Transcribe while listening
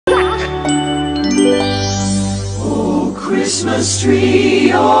Christmas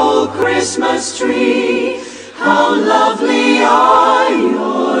tree, oh Christmas tree, how lovely are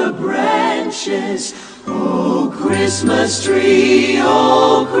your branches. Oh Christmas tree,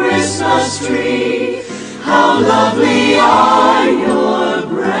 how lovely are your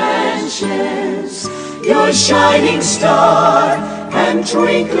branches. Your shining star and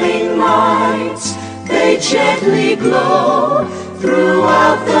twinkling lights, they gently glow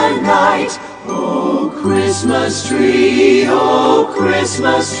throughout the night. Oh Christmas tree,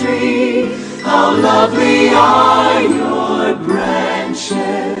 how lovely are your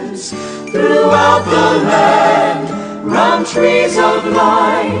branches. Throughout the land, round trees of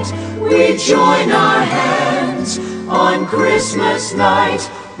light, we join our hands on Christmas night.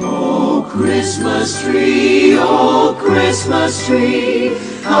 Oh Christmas tree,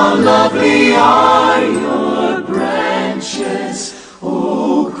 how lovely are your branches.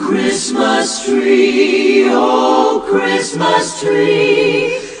 Oh Christmas tree,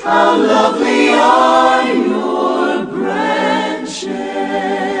 how lovely are your branches.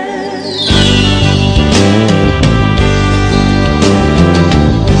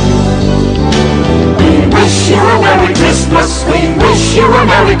 We wish you a Merry Christmas, we wish you a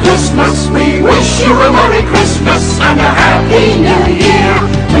Merry Christmas, we wish you a Merry Christmas and a Happy New Year.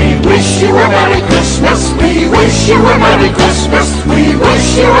 We wish you a Merry Christmas, we wish you a Merry Christmas, we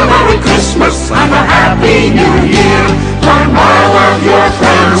wish you a Merry Christmas and a Happy New Year. From all of your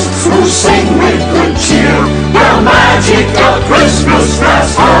friends who sing with good cheer, the magic of Christmas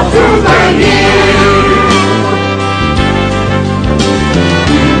lasts all through the year.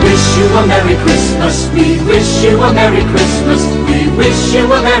 We wish you a Merry Christmas, we wish you a Merry Christmas, we wish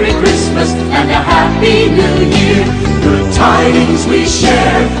you a Merry Christmas and a Happy New Year. Good tidings we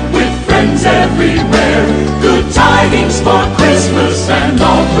share with friends everywhere, good tidings for Christmas and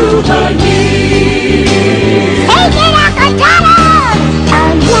all through the year. Hey, get up, I got him!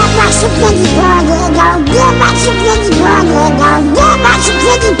 Oh, get back to Piggy Pony, go get back to Piggy Pony, go get back to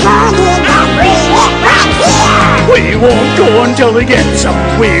Piggy Pony, and bring it right here! We won't go until they get some,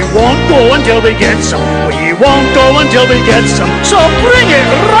 we won't go until they get some, we won't go until they get some, so bring it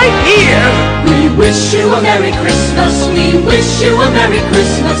right here! We wish you a Merry Christmas, we wish you a Merry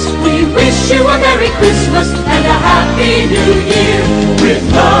Christmas, we wish you a Merry Christmas and a Happy New Year. With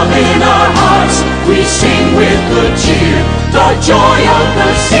love in our hearts, we sing with good cheer, the joy of the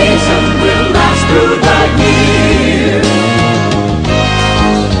season will last through the year.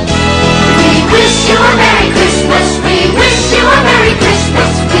 We wish you a Merry Christmas, we wish you a Merry Christmas,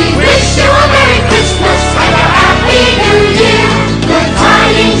 we wish you a Merry Christmas and a Happy New Year. Good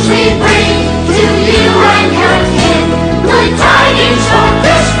tidings we bring to you and your kin, good tidings for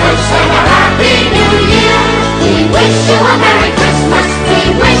Christmas and a Happy New Year. We wish you a Merry Christmas,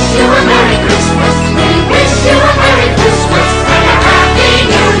 we wish you a Merry Christmas, we wish you a Merry Christmas and a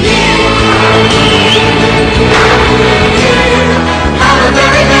Happy New Year. Have a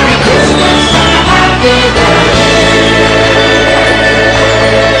very Merry Christmas and a Happy New Year.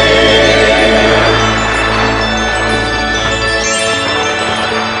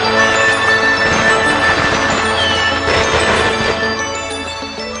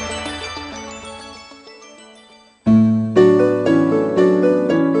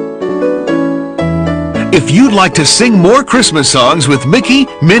 If you'd like to sing more Christmas songs with Mickey,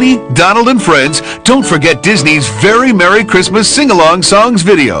 Minnie, Donald, and friends, don't forget Disney's Very Merry Christmas Sing-Along Songs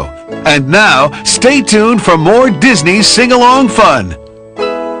video. And now, stay tuned for more Disney sing-along fun.